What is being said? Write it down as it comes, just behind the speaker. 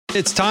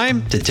It's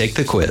time to take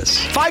the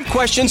quiz. 5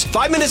 questions,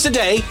 5 minutes a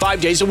day,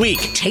 5 days a week.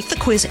 Take the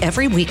quiz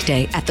every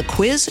weekday at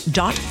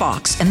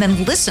thequiz.fox and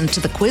then listen to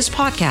the quiz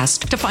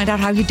podcast to find out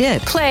how you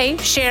did. Play,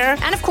 share,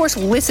 and of course,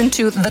 listen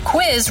to The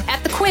Quiz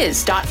at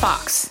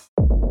thequiz.fox.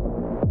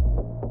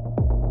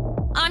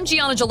 I'm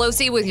Gianna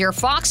Gelosi with your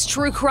Fox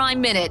True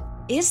Crime Minute.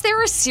 Is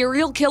there a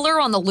serial killer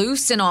on the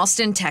loose in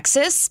Austin,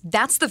 Texas?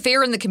 That's the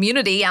fear in the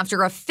community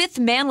after a 5th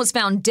man was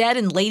found dead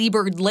in Lady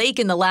Bird Lake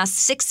in the last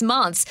 6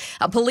 months.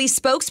 A police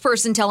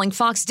spokesperson telling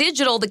Fox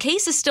Digital the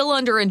case is still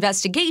under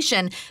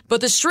investigation,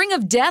 but the string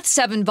of deaths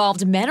have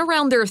involved men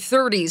around their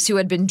 30s who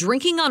had been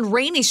drinking on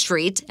Rainey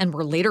Street and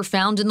were later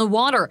found in the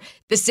water.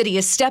 The city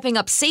is stepping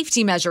up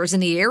safety measures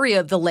in the area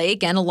of the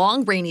lake and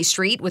along Rainey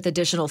Street with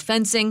additional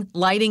fencing,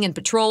 lighting, and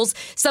patrols.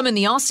 Some in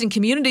the Austin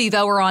community,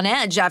 though, are on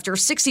edge after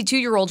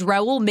 62-year-old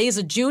Raul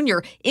Meza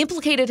Jr.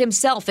 implicated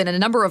himself in a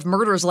number of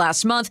murders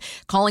last month,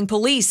 calling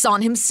police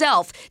on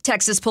himself.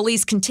 Texas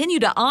police continue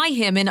to eye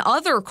him in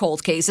other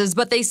cold cases,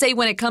 but they say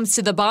when it comes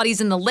to the bodies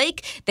in the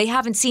lake, they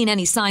haven't seen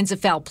any signs of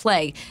foul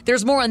play.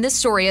 There's more on this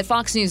story at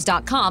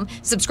foxnews.com.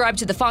 Subscribe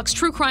to the Fox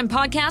True Crime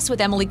Podcast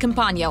with Emily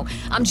Campagno.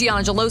 I'm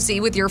Gianna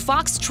Gelosi with your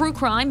Fox True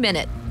Crime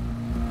Minute.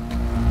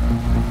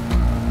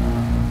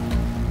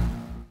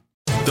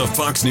 The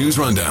Fox News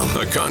Rundown,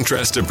 a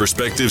contrast of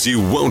perspectives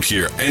you won't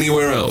hear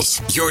anywhere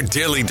else. Your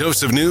daily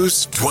dose of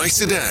news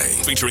twice a day,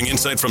 featuring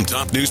insight from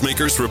top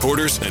newsmakers,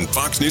 reporters, and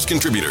Fox News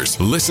contributors.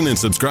 Listen and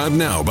subscribe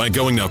now by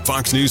going to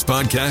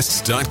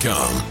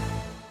foxnewspodcasts.com.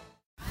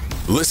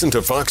 Listen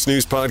to Fox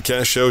News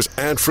Podcast shows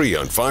ad-free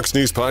on Fox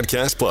News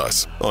Podcast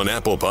Plus, on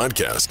Apple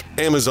Podcast,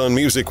 Amazon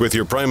Music with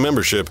your Prime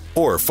membership,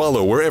 or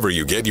follow wherever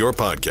you get your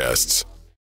podcasts.